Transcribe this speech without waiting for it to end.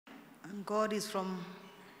God is from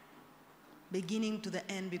beginning to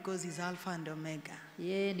the end because he's Alpha and Omega.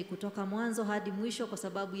 Yeye ni kutoka mwanzo hadi mwisho kwa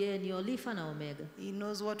sababu yeye ni Alpha na Omega. He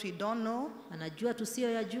knows what we don't know. Anajua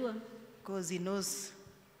tusiyoyajua. Because he knows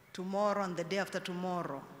tomorrow and the day after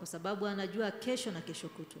tomorrow. Kwa sababu anajua kesho na kesho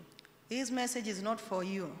kutwa. His message is not for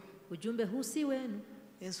you. Ujumbe huu si wenu.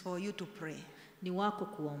 It's for you to pray. Ni wako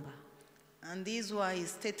kuomba. And these were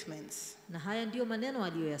his statements. Na haya ndio maneno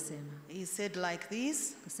aliyoyasema. He said like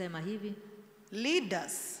this. Kasema hivi.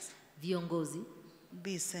 Leaders, viongozi,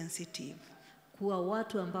 be sensitive. Kuwa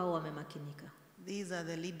watu ambao wamemakinika. These are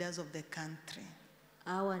the leaders of the country.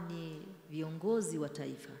 Hawa ni viongozi wa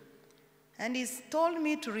taifa. And he's told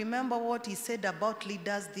me to remember what he said about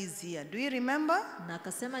leaders this year. Do you remember? Na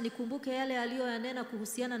akasema nikumbuke yale aliyoyanena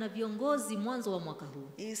kuhusiana na viongozi mwanzo wa mwaka huu.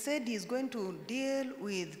 He said he's going to deal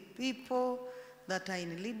with people that are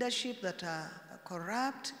in leadership that are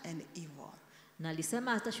corrupt and evil. Na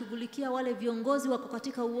alisema atashughulikia wale viongozi wako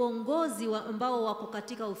katika uongozi ambao wako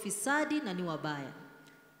katika ufisadi na ni wabaya.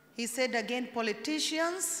 He said again,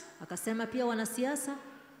 politicians, akasema pia wanasiasa,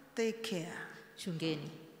 take care.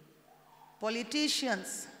 Chungeni.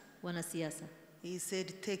 Politicians, wanasiasa, he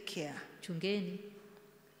said, take care. Chungeni.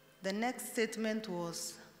 The next statement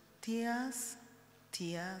was tears,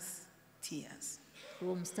 tears, tears.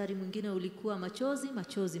 Huo mstari mwingine ulikuwa machozi,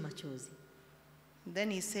 machozi, machozi.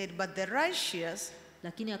 Then he said, but the righteous,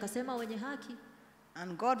 lakini akasema wenye haki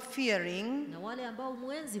and God fearing, na wale ambao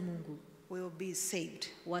muenzi Mungu, will be saved.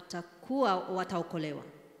 Wataokolewa.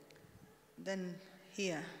 Then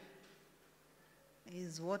here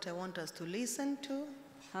is what I want us to listen to.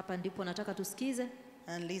 Hapa ndipo nataka tusikize.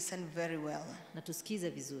 And listen very well. Na tusikize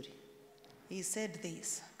vizuri. He said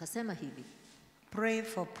this. Kasema hivi. Pray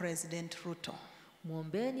for President Ruto.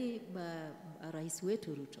 Muombeni rais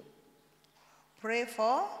wetu Ruto. Pray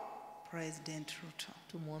for President Ruto.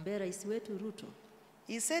 Tumuombe rais wetu Ruto.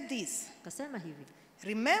 He said this. Kasema hivi.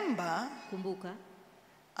 Remember, kumbuka,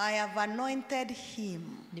 I have anointed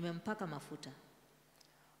him. Nimempaka mafuta.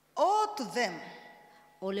 All to them,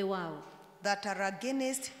 ole wao, that are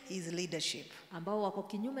against his leadership. Ambao wako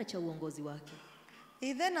kinyume cha uongozi wake.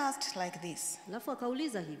 He then asked like this. Alafu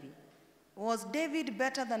akauliza hivi. Was David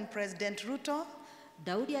better than President Ruto?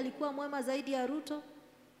 Daudi alikuwa mwema zaidi ya Ruto?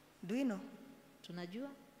 Do you know? Tunajua.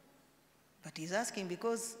 But he's asking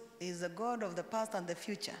because he's the God of the past and the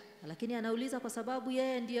future. Lakini anauliza kwa sababu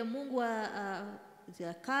yeye ndiye Mungu wa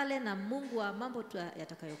kale na Mungu wa mambo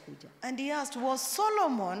yatakayokuja. And he asked, was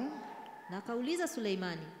Solomon, na akauliza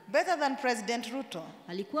Suleimani, better than President Ruto?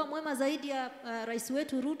 Alikuwa mwema zaidi ya rais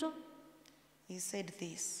wetu Ruto? He said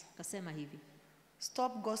this. Kasema hivi.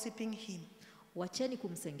 Stop gossiping him. Wacheni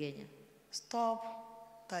kumsengenya. Stop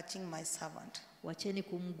touching my servant. Wacheni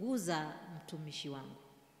kumguza mtumishi wangu.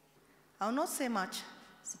 I will not say much.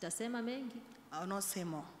 Sitasema mengi. I will not say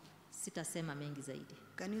more. Sitasema mengi zaidi.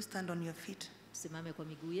 Can you stand on your feet? Tusimame kwa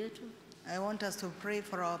miguu yetu. I want us to pray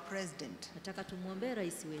for our president. Nataka tumuombe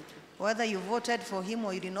rais wetu. Whether you voted for him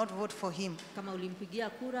or you did not vote for him. Kama ulimpigia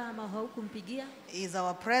kura ama haukumpigia. He is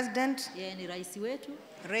our president. Yeye ni rais wetu.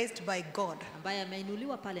 Raised by God. Ambaye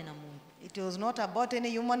ameinuliwa pale na Mungu. It was not about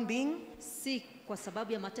any human being. Si kwa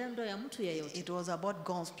sababu ya matendo ya mtu yeyote. It was about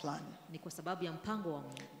God's plan. Ni kwa sababu ya mpango wa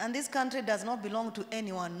Mungu. And this country does not belong to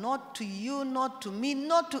anyone, not to you, not to me,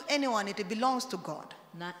 not to anyone. It belongs to God.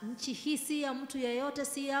 Na nchi hii si ya mtu yeyote,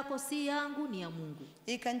 si yako, si yangu, ni ya Mungu.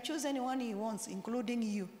 He can choose anyone he wants,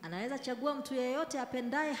 including you. Anaweza chagua mtu yeyote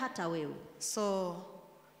apendaye, hata wewe. So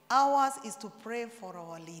ours is to pray for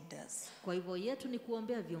our leaders. Kwa hivyo yetu ni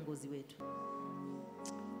kuombea viongozi wetu.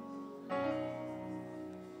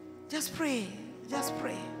 Just pray. Just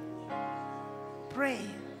pray. Pray.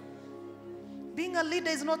 Being a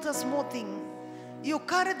leader is not a small thing. You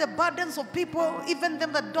carry the burdens of people, even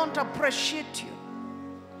them that don't appreciate you.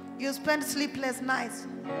 You spend sleepless nights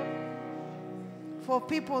for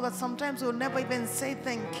people that sometimes will never even say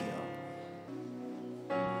thank you.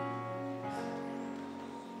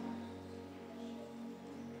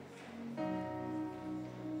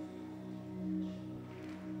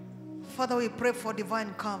 Father, we pray for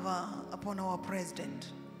divine cover upon our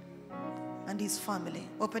president and his family.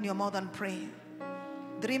 Open your mouth and pray.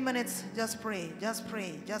 3 minutes, just pray, just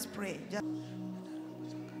pray, just pray.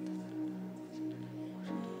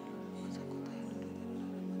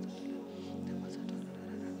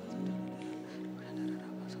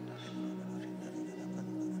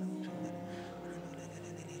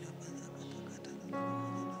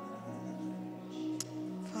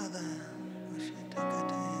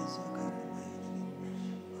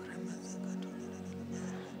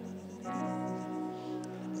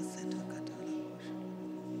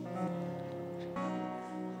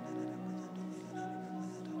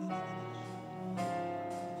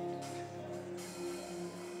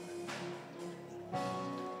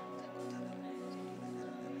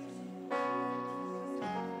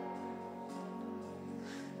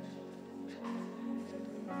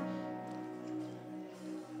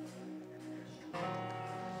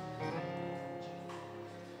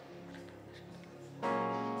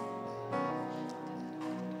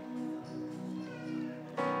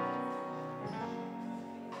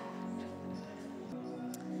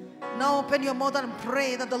 Now open your mouth and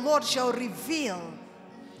pray that the Lord shall reveal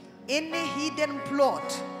any hidden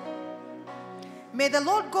plot. May the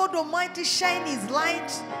Lord God Almighty shine His light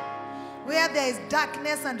where there is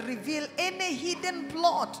darkness and reveal any hidden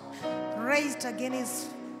plot raised against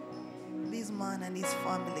this man and his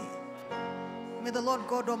family. May the Lord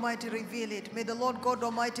God Almighty reveal it. May the Lord God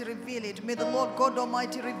Almighty reveal it. May the Lord God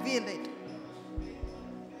Almighty reveal it.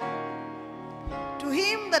 To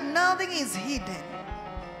Him that nothing is hidden.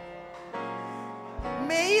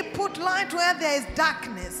 May He put light where there is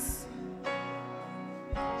darkness.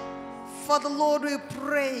 For the Lord, we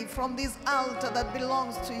pray from this altar that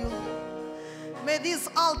belongs to you. May this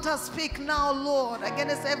altar speak now, Lord,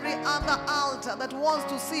 against every other altar that wants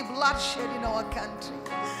to see bloodshed in our country.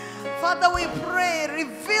 Father, we pray,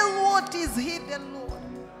 reveal what is hidden, Lord.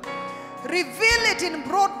 Reveal it in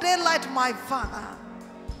broad daylight, my Father.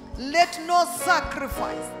 Let no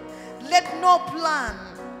sacrifice, let no plan,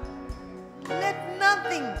 let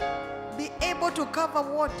nothing be able to cover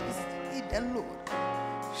what is hidden, Lord.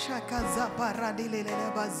 Shaka zapara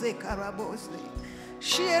dilele bazeka rabose.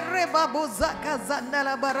 Shere babozaka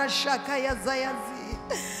zandala barashaka ya zayazi.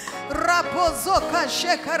 Rapozoka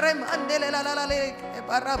shekare mandele la la la le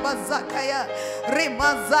barabazaka ya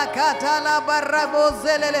rimazaka tala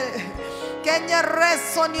barabozelele. Kenya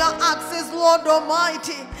rests on your axis, Lord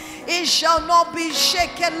Almighty. It shall not be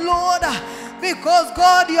shaken, Lord, because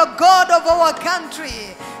God, you're God of our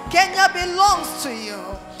country. Kenya belongs to you.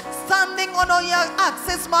 Standing on your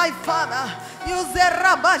axis, my Father. Use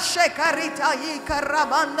raba shekarita yika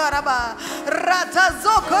rabanda raba rata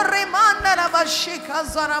zoko remanda raba shika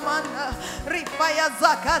zaramanda ripaya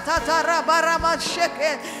zakata taraba rama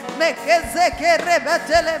sheke mekezeke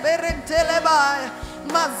rebetele berentele ba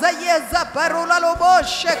mazayeza parula lobo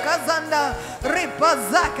shekazanda ripa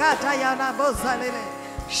zakata yana bozalele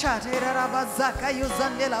Shatera rabazaka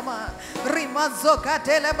yuzandela ma rimazoka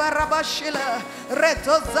tele barabashila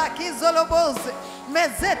reto zaki zoloboze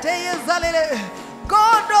mezete yezalele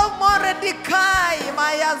God of Mordecai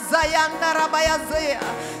maya zayanda rabayazea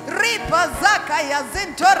ripa zaka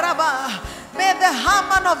yazinto raba. May the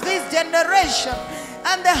Haman of this generation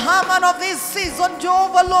and the Haman of this season,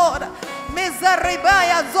 Jehovah Lord,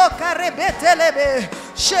 Mizaribaya zoka rebetelebe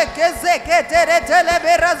sheke zeke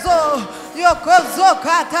teretelebe razo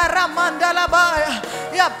yokozoka taramanda labaya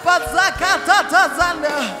yapazaka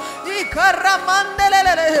tatazanda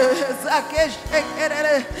ikaramandelele zake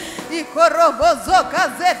shekerele ikorobozoka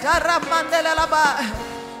zetaramandele labaya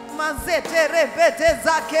mazete rebete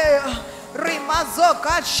zake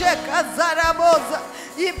rimazoka sheka zaraboza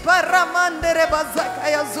iparamandere bazaka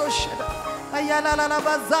yazoshera ayala la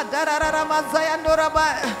bazadara ramazaya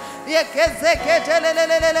ndoraba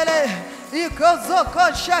yekezeketelelelelele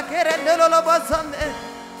ikozoko shakere ndolo bazande.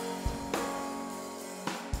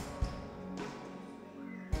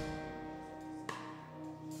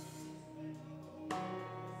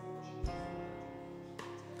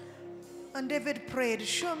 And David prayed,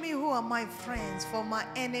 show me who are my friends, for my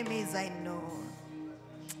enemies I know.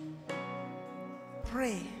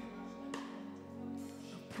 Pray.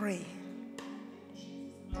 Pray.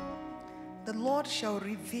 The Lord shall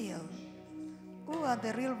reveal who are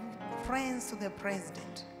the real friends to the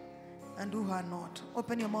president and who are not.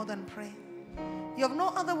 Open your mouth and pray. You have no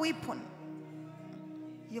other weapon.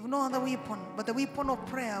 You have no other weapon but the weapon of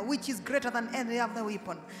prayer, which is greater than any other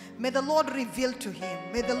weapon. May the Lord reveal to him.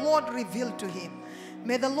 May the Lord reveal to him.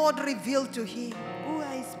 May the Lord reveal to him who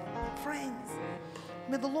are his friends.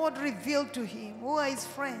 May the Lord reveal to him who are his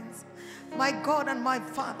friends. My God and my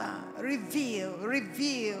Father, reveal,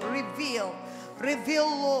 reveal, reveal. Reveal,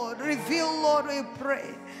 Lord. Reveal, Lord, we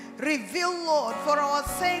pray. Reveal, Lord, for our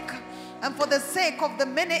sake and for the sake of the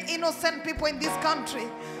many innocent people in this country.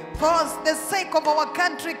 For the sake of our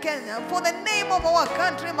country, Kenya. For the name of our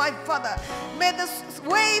country, my Father. May the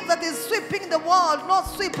wave that is sweeping the world not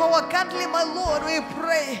sweep our country, my Lord, we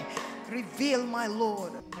pray. Reveal, my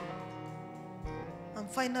Lord. And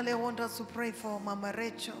finally, I want us to pray for Mama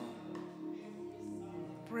Rachel.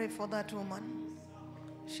 Pray for that woman.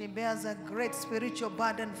 She bears a great spiritual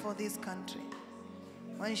burden for this country.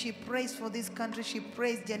 When she prays for this country, she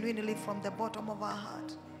prays genuinely from the bottom of her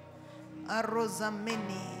heart. Arrows are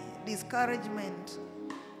many, discouragement,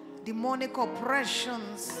 demonic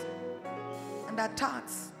oppressions, and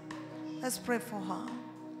attacks. Let's pray for her.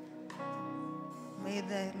 May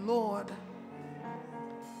the Lord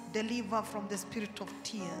deliver from the spirit of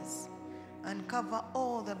tears and cover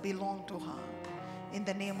all that belong to her. In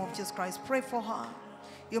the name of Jesus Christ, pray for her.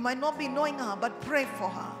 You might not be knowing her, but pray for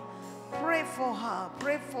her. Pray for her.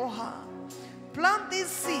 Pray for her. Plant this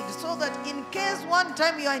seed so that in case one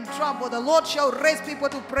time you are in trouble, the Lord shall raise people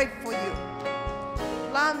to pray for you.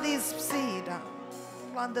 Plant this seed.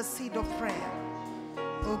 Plant the seed of prayer.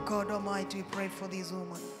 Oh God Almighty, we pray for this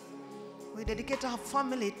woman. We dedicate our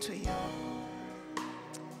family to you.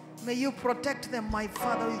 May you protect them, my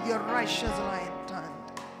Father, with your righteous right hand.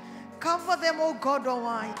 Cover them, oh God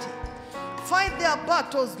Almighty. Fight their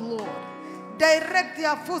battles, Lord. Direct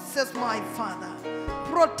their footsteps, my Father.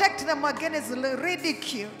 Protect them against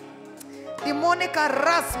ridicule, demonic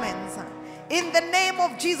harassments. In the name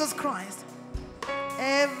of Jesus Christ.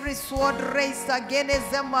 Every sword raised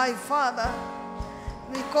against them, my Father,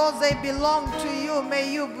 because they belong to you,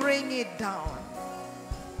 may you bring it down.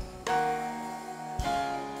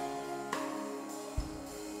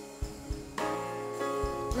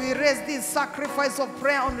 We raise this sacrifice of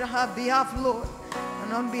prayer on her behalf, Lord,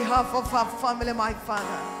 and on behalf of her family, my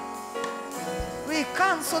Father. We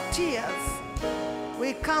cancel tears.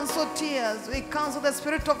 We cancel tears. We cancel the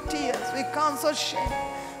spirit of tears. We cancel shame.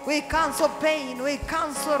 We cancel pain. We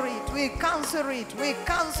cancel it. We cancel it. We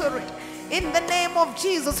cancel it. In the name of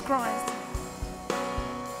Jesus Christ.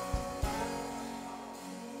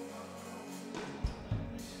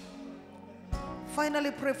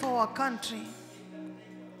 Finally, pray for our country.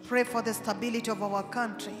 Pray for the stability of our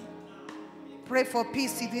country. Pray for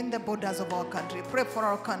peace within the borders of our country. Pray for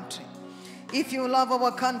our country. If you love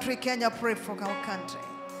our country, Kenya, pray for our country.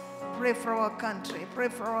 Pray for our country. Pray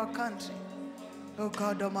for our country. Oh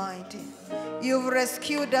God Almighty, you've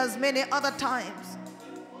rescued us many other times.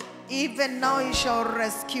 Even now you shall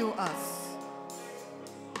rescue us.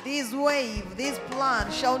 This wave, this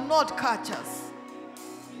plan shall not catch us.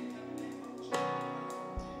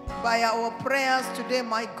 By our prayers today,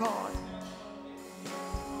 my God,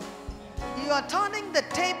 you are turning the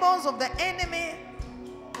tables of the enemy,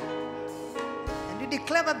 and you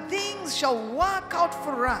declare that things shall work out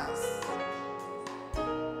for us.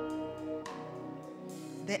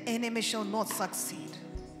 The enemy shall not succeed.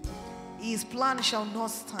 His plan shall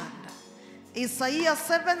not stand. Isaiah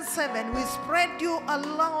 7:7, we spread you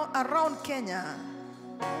around Kenya.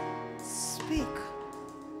 Speak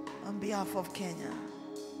on behalf of Kenya.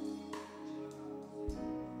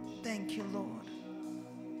 Thank you, Lord.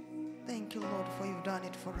 Thank you, Lord, for you've done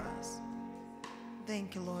it for us.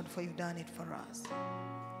 Thank you, Lord, for you've done it for us.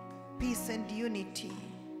 Peace and unity.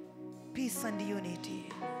 Peace and unity.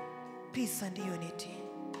 Peace and unity.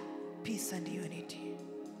 Peace and unity.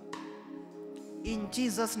 In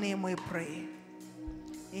Jesus' name we pray.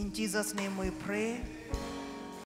 In Jesus' name we pray.